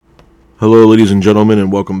Hello, ladies and gentlemen,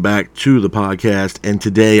 and welcome back to the podcast. And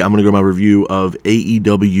today I'm going to go my review of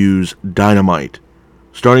AEW's Dynamite.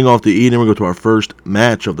 Starting off the evening, we'll go to our first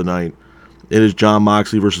match of the night. It is Jon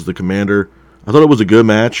Moxley versus the Commander. I thought it was a good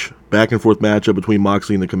match. Back and forth matchup between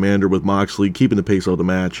Moxley and the Commander, with Moxley keeping the pace of the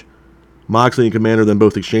match. Moxley and Commander then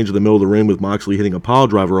both exchange in the middle of the ring, with Moxley hitting a pile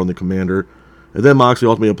driver on the Commander. And then Moxley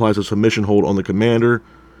ultimately applies a submission hold on the Commander.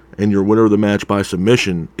 And your winner of the match by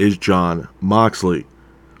submission is Jon Moxley.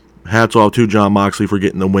 Hats off to Jon Moxley for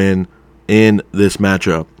getting the win in this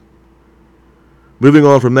matchup. Moving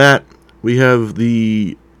on from that, we have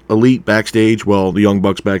the Elite backstage, the Young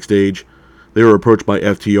Bucks backstage. They were approached by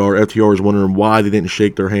FTR. FTR is wondering why they didn't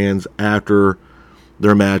shake their hands after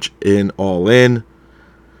their match in All In.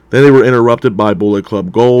 Then they were interrupted by Bullet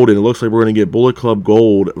Club Gold, and it looks like we're going to get Bullet Club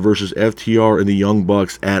Gold versus FTR and the Young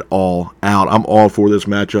Bucks at All Out. I'm all for this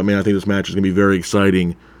matchup, man. I think this match is going to be very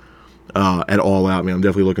exciting. At All Out, man. I'm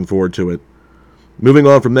definitely looking forward to it. Moving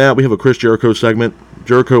on from that, we have a Chris Jericho segment.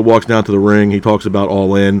 Jericho walks down to the ring. He talks about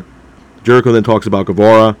All In. Jericho then talks about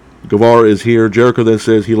Guevara. Guevara is here. Jericho then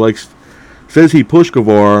says he pushed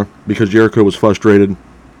Guevara because Jericho was frustrated.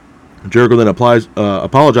 Jericho then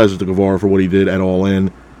apologizes to Guevara for what he did at All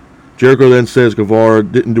In. Jericho then says Guevara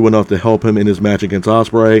didn't do enough to help him in his match against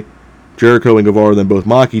Ospreay. Jericho and Guevara then both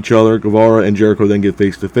mock each other. Guevara and Jericho then get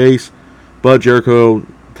face to face, but Jericho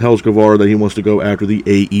tells Guevara that he wants to go after the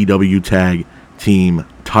AEW Tag Team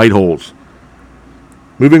titles.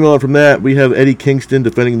 Moving on from that, we have Eddie Kingston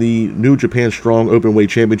defending the New Japan Strong Openweight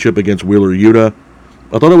Championship against Wheeler Yuta.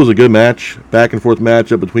 I thought it was a good match, back and forth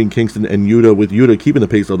matchup between Kingston and Yuta, with Yuta keeping the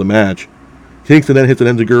pace of the match. Kingston then hits an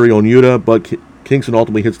enziguri on Yuta, but Kingston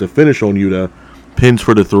ultimately hits the finish on Yuta, pins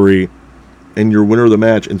for the 3, and your winner of the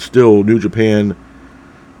match, and still New Japan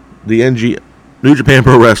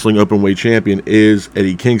Pro Wrestling Openweight Champion, is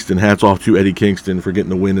Eddie Kingston. Hats off to Eddie Kingston for getting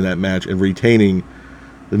the win in that match and retaining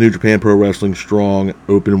the New Japan Pro Wrestling Strong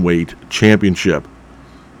Openweight Championship.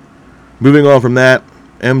 Moving on from that,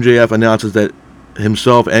 MJF announces that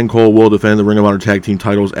himself and Cole will defend the Ring of Honor Tag Team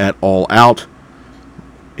titles at All Out.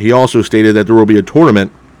 He also stated that there will be a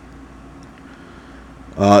tournament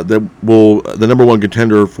the number one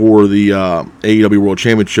contender for the AEW World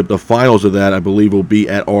Championship. The finals of that, I believe, will be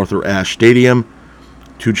at Arthur Ashe Stadium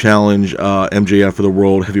to challenge MJF for the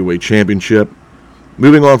World Heavyweight Championship.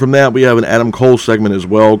 Moving on from that, we have an Adam Cole segment as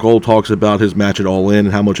well. Cole talks about his match at All In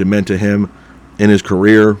and how much it meant to him in his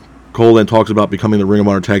career. Cole then talks about becoming the Ring of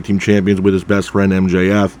Honor Tag Team Champions with his best friend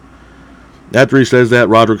MJF. After he says that,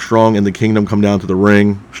 Roderick Strong and the Kingdom come down to the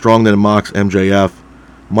ring. Strong then mocks MJF.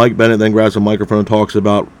 Mike Bennett then grabs a microphone and talks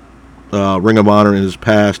about Ring of Honor in his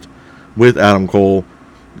past with Adam Cole.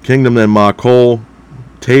 Kingdom then mock Cole.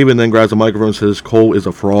 Taven then grabs a microphone and says Cole is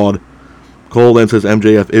a fraud. Cole then says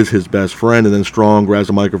MJF is his best friend, and then Strong grabs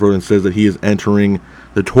a microphone and says that he is entering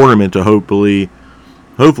the tournament to hopefully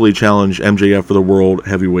challenge MJF for the World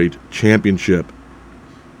Heavyweight Championship.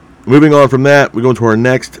 Moving on from that, we go into our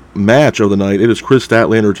next match of the night. It is Chris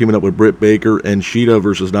Statlander teaming up with Britt Baker and Shida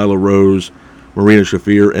versus Nyla Rose, Marina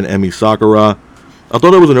Shafir, and Emi Sakura. I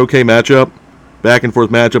thought it was an okay matchup. Back and forth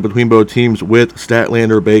matchup between both teams, with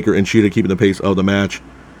Statlander, Baker, and Shida keeping the pace of the match.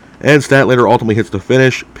 And Statlander ultimately hits the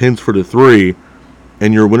finish, pins for the 3.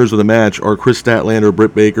 And your winners of the match are Chris Statlander,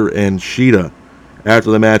 Britt Baker, and Shida.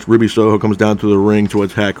 After the match, Ruby Soho comes down to the ring to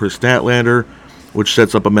attack Chris Statlander, which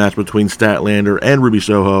sets up a match between Statlander and Ruby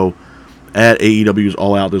Soho at AEW's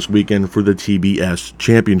All Out this weekend for the TBS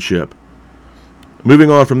Championship.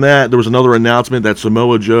 Moving on from that, there was another announcement that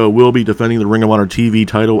Samoa Joe will be defending the Ring of Honor TV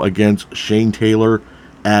title against Shane Taylor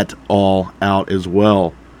at All Out as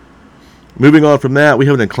well. Moving on from that, we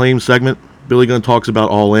have an Acclaim segment. Billy Gunn talks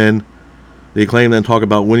about All In. The Acclaim then talk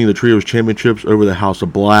about winning the Trios Championships over the House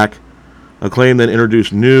of Black. Acclaim then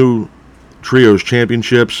introduced new Trios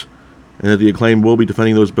Championships, and that the Acclaim will be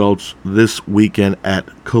defending those belts this weekend at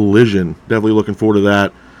Collision. Definitely looking forward to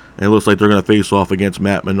that. And it looks like they're going to face off against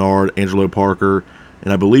Matt Menard, Angelo Parker,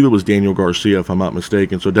 and I believe it was Daniel Garcia, if I'm not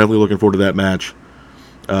mistaken. So definitely looking forward to that match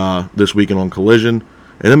this weekend on Collision.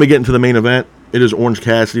 And then we get into the main event. It is Orange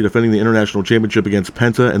Cassidy defending the International Championship against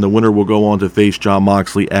Penta, and the winner will go on to face Jon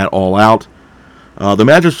Moxley at All Out. The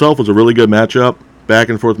match itself was a really good matchup. Back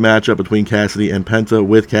and forth matchup between Cassidy and Penta,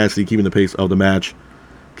 with Cassidy keeping the pace of the match.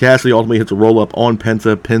 Cassidy ultimately hits a roll-up on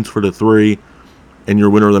Penta, pins for the 3. And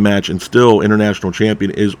your winner of the match, and still international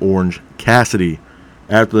champion, is Orange Cassidy.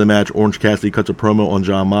 After the match, Orange Cassidy cuts a promo on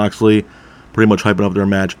Jon Moxley, pretty much hyping up their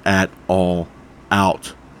match at All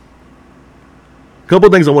Out. A couple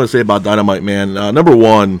of things I want to say about Dynamite, man. Number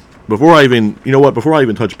one, before I even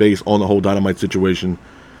touch base on the whole Dynamite situation,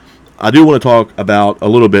 I do want to talk about a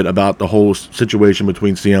little bit about the whole situation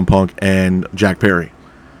between CM Punk and Jack Perry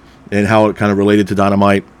and how it kind of related to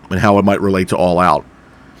Dynamite and how it might relate to All Out.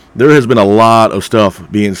 There has been a lot of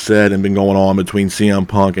stuff being said and been going on between CM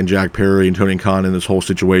Punk and Jack Perry and Tony Khan in this whole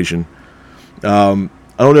situation. I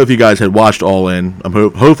don't know if you guys had watched All In.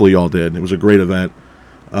 Hopefully y'all did. It was a great event.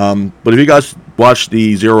 But if you guys watched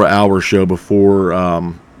the 0 Hour show before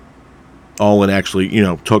All In actually,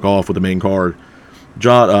 took off with the main card,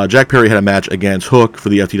 Jack Perry had a match against Hook for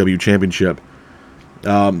the FTW Championship.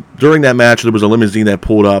 During that match, there was a limousine that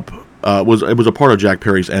pulled up. It was a part of Jack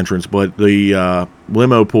Perry's entrance, but the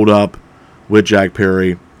limo pulled up with Jack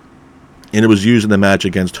Perry, and it was used in the match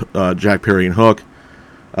against Jack Perry and Hook.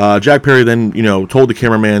 Jack Perry then, told the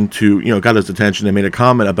cameraman to, got his attention and made a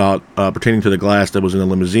comment about pertaining to the glass that was in the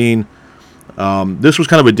limousine. This was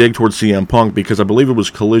kind of a dig towards CM Punk because I believe it was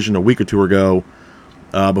Collision a week or two ago,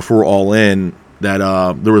 before All In, that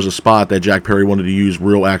there was a spot that Jack Perry wanted to use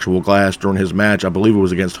real actual glass during his match. I believe it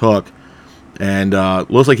was against Hook. And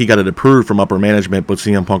looks like he got it approved from upper management, but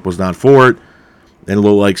CM Punk was not for it. And it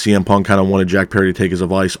looked like CM Punk kind of wanted Jack Perry to take his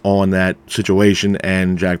advice on that situation,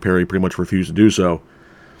 and Jack Perry pretty much refused to do so.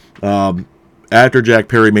 After Jack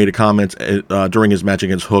Perry made a comment during his match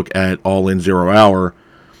against Hook at All In 0 Hour,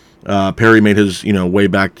 Perry made his way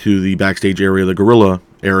back to the backstage area, the Gorilla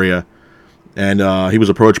area, and he was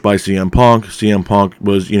approached by CM Punk. CM Punk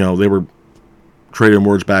was, they were trading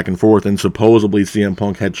words back and forth, and supposedly CM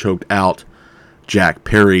Punk had choked out Jack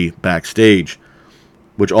Perry backstage,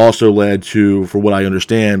 which also led to, for what I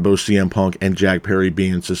understand, both CM Punk and Jack Perry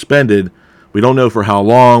being suspended. We don't know for how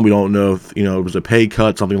long. We don't know if, it was a pay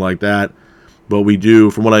cut, something like that. But we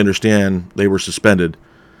do, from what I understand, they were suspended.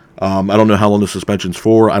 I don't know how long the suspension's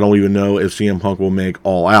for. I don't even know if CM Punk will make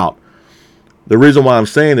All Out. The reason why I'm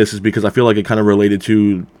saying this is because I feel like it kind of related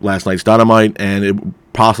to last night's Dynamite, and it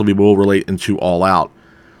possibly will relate into All Out.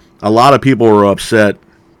 A lot of people are upset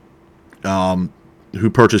who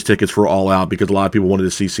purchased tickets for All Out because a lot of people wanted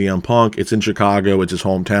to see CM Punk. It's in Chicago. It's his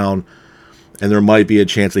hometown. And there might be a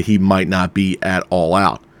chance that he might not be at All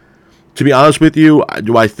Out. To be honest with you,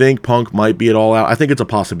 do I think Punk might be at All Out? I think it's a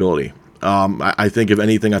possibility. I think, if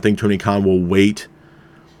anything, I think Tony Khan will wait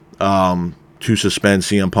to suspend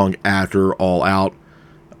CM Punk after All Out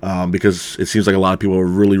because it seems like a lot of people are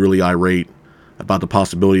really, really irate about the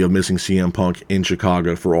possibility of missing CM Punk in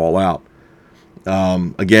Chicago for All Out.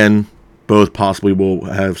 Again, both possibly will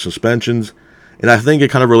have suspensions. And I think it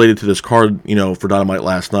kind of related to this card, for Dynamite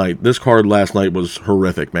last night. This card last night was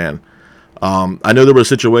horrific, man. I know there were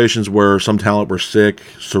situations where some talent were sick.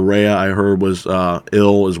 Saraya, I heard, was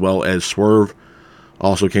ill, as well as Swerve.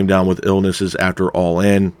 Also came down with illnesses after All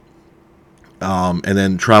In. And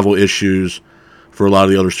then travel issues for a lot of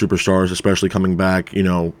the other superstars, especially coming back,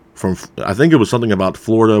 from, I think it was something about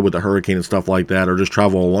Florida with the hurricane and stuff like that, or just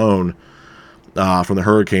travel alone from the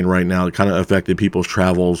hurricane right now. It kind of affected people's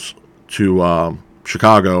travels to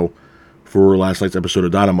Chicago for last night's episode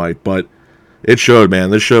of Dynamite, but it showed,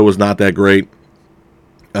 man. This show was not that great.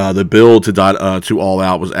 The build to All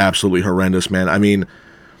Out was absolutely horrendous, man. I mean,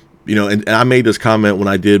 and I made this comment when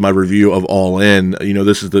I did my review of All In.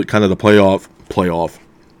 This is the kind of the playoff,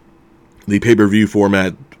 the pay-per-view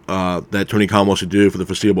format that Tony Khan wants to do for the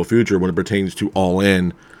foreseeable future when it pertains to All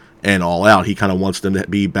In and All Out. He kind of wants them to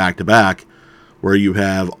be back to back, where you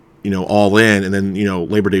have All In, and then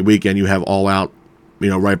Labor Day weekend you have All Out,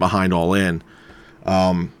 right behind All In.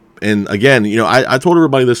 And again, I told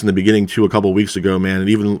everybody this in the beginning too, a couple of weeks ago, man, and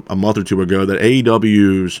even a month or two ago, that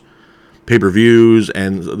AEW's pay-per-views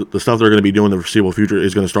and the stuff they're going to be doing in the foreseeable future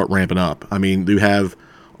is going to start ramping up. I mean, you have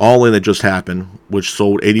All In that just happened, which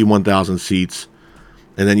sold 81,000 seats,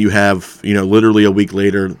 and then you have, literally a week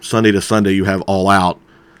later, Sunday to Sunday, you have All Out.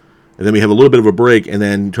 And then we have a little bit of a break, and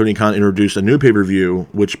then Tony Khan introduced a new pay-per-view,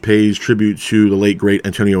 which pays tribute to the late, great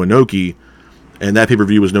Antonio Inoki. And that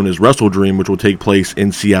pay-per-view was known as Wrestle Dream, which will take place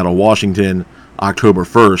in Seattle, Washington, October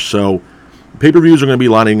 1st. So pay-per-views are going to be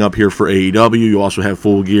lining up here for AEW. You also have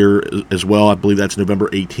Full Gear as well. I believe that's November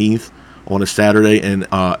 18th on a Saturday in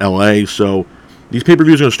LA. So these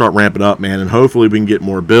pay-per-views are going to start ramping up, man. And hopefully we can get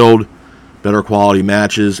more build, better quality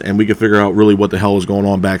matches, and we can figure out really what the hell is going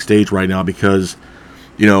on backstage right now because,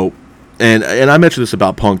 And I mentioned this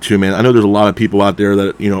about Punk too, man. I know there's a lot of people out there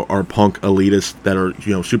that, are Punk elitists that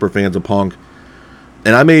are, super fans of Punk.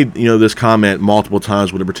 And I made, this comment multiple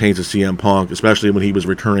times when it pertains to CM Punk, especially when he was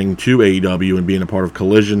returning to AEW and being a part of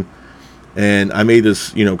Collision. And I made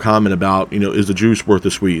this, comment about, is the juice worth the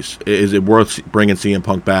squeeze? Is it worth bringing CM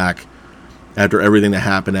Punk back after everything that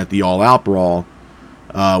happened at the All Out Brawl,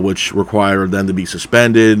 which required them to be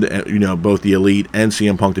suspended, both the Elite and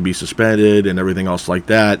CM Punk to be suspended and everything else like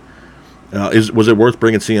that? Was it worth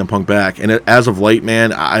bringing CM Punk back? And as of late,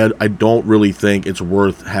 man, I don't really think it's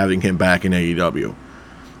worth having him back in AEW.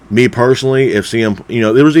 Me personally, if CM,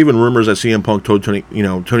 there was even rumors that CM Punk told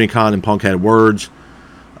Tony Khan and Punk had words,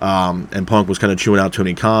 and Punk was kind of chewing out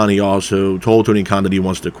Tony Khan. He also told Tony Khan that he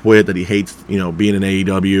wants to quit, that he hates, being in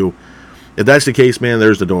AEW. If that's the case, man,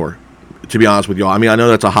 there's the door. To be honest with y'all, I mean, I know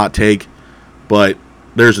that's a hot take, but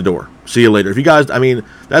there's the door. See you later. If you guys, I mean,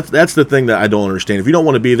 that's the thing that I don't understand. If you don't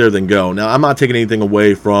want to be there, then go. Now, I'm not taking anything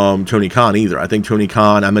away from Tony Khan either. I think Tony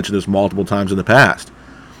Khan, I mentioned this multiple times in the past,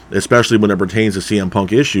 especially when it pertains to CM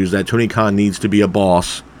Punk issues, that Tony Khan needs to be a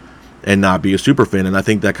boss and not be a superfan. And I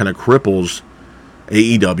think that kind of cripples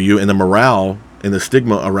AEW and the morale and the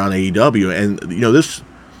stigma around AEW. And,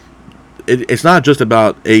 it's not just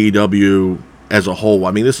about AEW as a whole.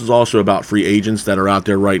 I mean, this is also about free agents that are out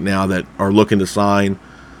there right now that are looking to sign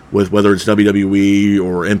with whether it's WWE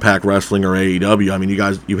or Impact Wrestling or AEW. I mean,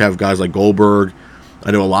 you have guys like Goldberg.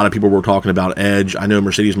 I know a lot of people were talking about Edge. I know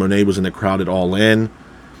Mercedes Moné was in the crowd at All In,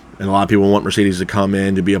 and a lot of people want Mercedes to come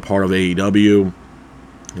in to be a part of AEW.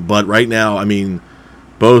 But right now, I mean,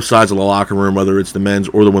 both sides of the locker room, whether it's the men's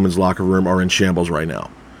or the women's locker room, are in shambles right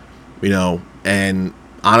now. And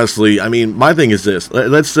honestly, I mean, my thing is this.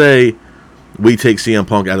 Let's say we take CM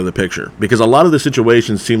Punk out of the picture, because a lot of the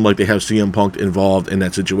situations seem like they have CM Punk involved in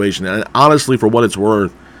that situation. And honestly, for what it's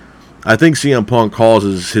worth, I think CM Punk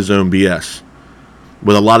causes his own BS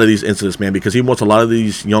with a lot of these incidents, man, because he wants a lot of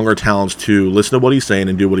these younger talents to listen to what he's saying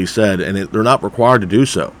and do what he said, and they're not required to do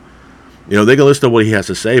so. They can listen to what he has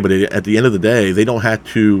to say, but at the end of the day, they don't have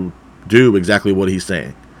to do exactly what he's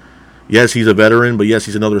saying. Yes, he's a veteran, but yes,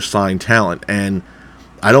 he's another signed talent, and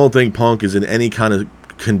I don't think Punk is in any kind of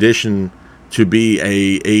condition to be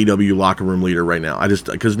a AEW locker room leader right now.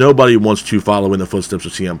 Because nobody wants to follow in the footsteps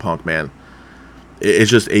of CM Punk, man.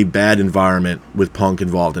 It's just a bad environment with Punk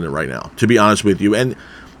involved in it right now, to be honest with you. And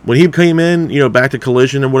when he came in, back to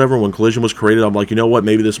Collision and whatever, when Collision was created, I'm like, you know what,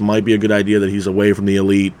 maybe this might be a good idea that he's away from the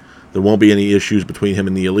Elite. There won't be any issues between him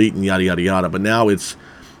and the Elite and yada, yada, yada. But now it's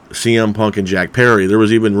CM Punk and Jack Perry. There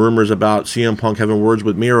was even rumors about CM Punk having words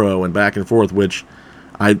with Miro and back and forth, which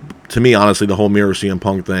to me, honestly, the whole Miro CM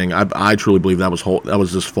Punk thing, I truly believe that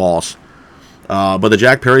was just false. But the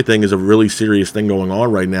Jack Perry thing is a really serious thing going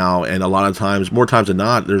on right now, and a lot of times, more times than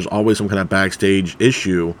not, there's always some kind of backstage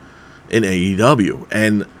issue in AEW.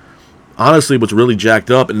 And honestly, what's really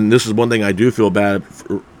jacked up, and this is one thing I do feel bad,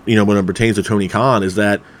 when it pertains to Tony Khan, is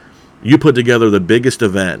that you put together the biggest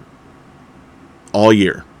event all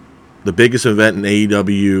year, the biggest event in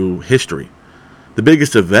AEW history, the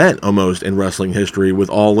biggest event almost in wrestling history, with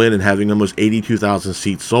All In and having almost 82,000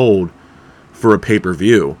 seats sold for a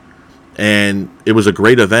pay-per-view. And it was a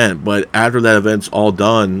great event, but after that event's all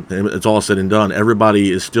done, and it's all said and done,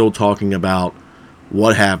 everybody is still talking about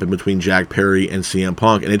what happened between Jack Perry and CM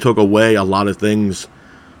Punk. And it took away a lot of things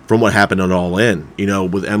from what happened on All In.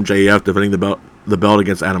 With MJF defending the belt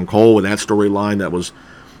against Adam Cole, and that storyline that was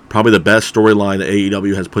probably the best storyline that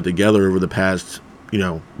AEW has put together over the past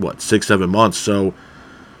 6-7 months. So,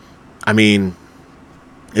 I mean,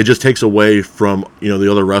 it just takes away from, the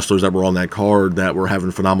other wrestlers that were on that card that were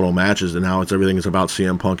having phenomenal matches, and now everything is about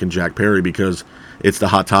CM Punk and Jack Perry because it's the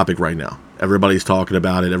hot topic right now. Everybody's talking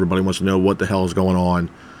about it. Everybody wants to know what the hell is going on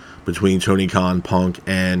between Tony Khan, Punk,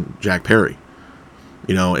 and Jack Perry.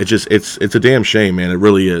 It's a damn shame, man. It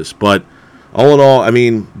really is. But all in all, I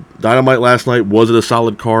mean, Dynamite last night, was it a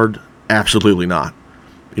solid card? Absolutely not.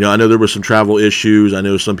 I know there were some travel issues. I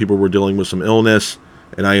know some people were dealing with some illness,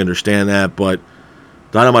 and I understand that, but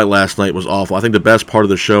Dynamite last night was awful. I think the best part of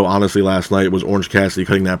the show, honestly, last night was Orange Cassidy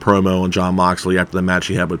cutting that promo on Jon Moxley after the match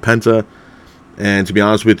he had with Penta. And to be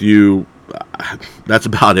honest with you, that's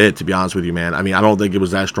about it, to be honest with you, man. I mean, I don't think it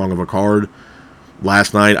was that strong of a card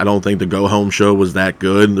last night. I don't think the go-home show was that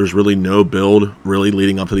good. There's really no build really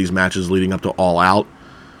leading up to these matches, leading up to All Out.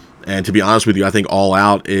 And to be honest with you, I think All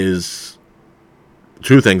Out is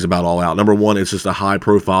two things about All Out. Number one, it's just a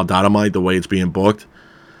high-profile Dynamite, the way it's being booked.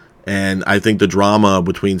 And I think the drama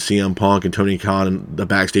between CM Punk and Tony Khan and the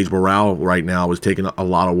backstage morale right now is taking a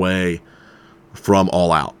lot away from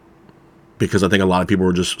All Out. Because I think a lot of people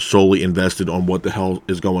are just solely invested on what the hell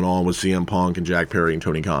is going on with CM Punk and Jack Perry and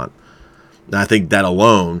Tony Khan. And I think that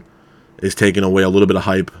alone is taking away a little bit of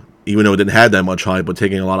hype, even though it didn't have that much hype, but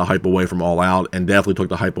taking a lot of hype away from All Out, and definitely took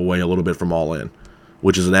the hype away a little bit from All In,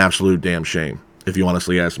 which is an absolute damn shame, if you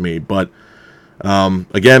honestly ask me. But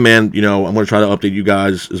again, man, I'm going to try to update you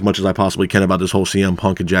guys as much as I possibly can about this whole CM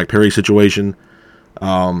Punk and Jack Perry situation.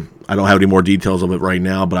 I don't have any more details of it right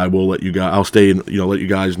now, but I will let you guys. I'll stay and let you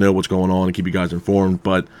guys know what's going on and keep you guys informed.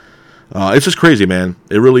 But It's just crazy, man.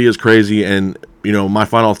 It really is crazy. And, my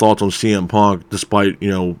final thoughts on CM Punk, despite,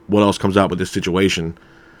 what else comes out with this situation,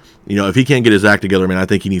 if he can't get his act together, man, I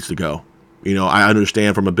think he needs to go. I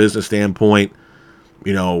understand from a business standpoint,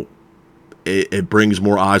 it brings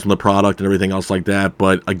more eyes on the product and everything else like that.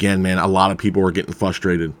 But again, man, a lot of people are getting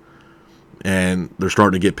frustrated and they're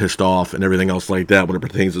starting to get pissed off and everything else like that when it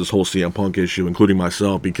pertains to this whole CM Punk issue, including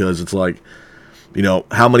myself, because it's like,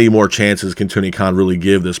 how many more chances can Tony Khan really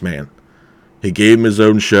give this man? He gave him his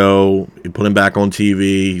own show. He put him back on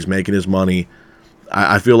TV. He's making his money.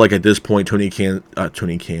 I feel like at this point, Tony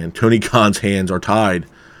Khan's hands are tied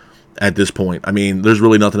at this point. I mean, there's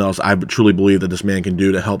really nothing else I truly believe that this man can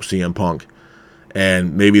do to help CM Punk.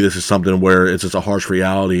 And maybe this is something where it's just a harsh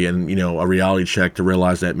reality and, a reality check to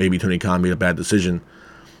realize that maybe Tony Khan made a bad decision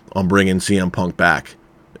on bringing CM Punk back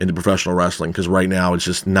into professional wrestling, because right now it's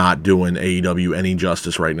just not doing AEW any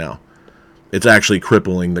justice right now. It's actually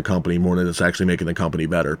crippling the company more than it's actually making the company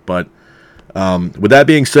better. But with that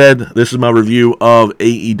being said, this is my review of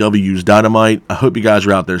AEW's Dynamite. I hope you guys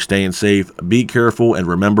are out there staying safe. Be careful, and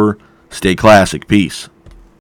remember, stay classic. Peace.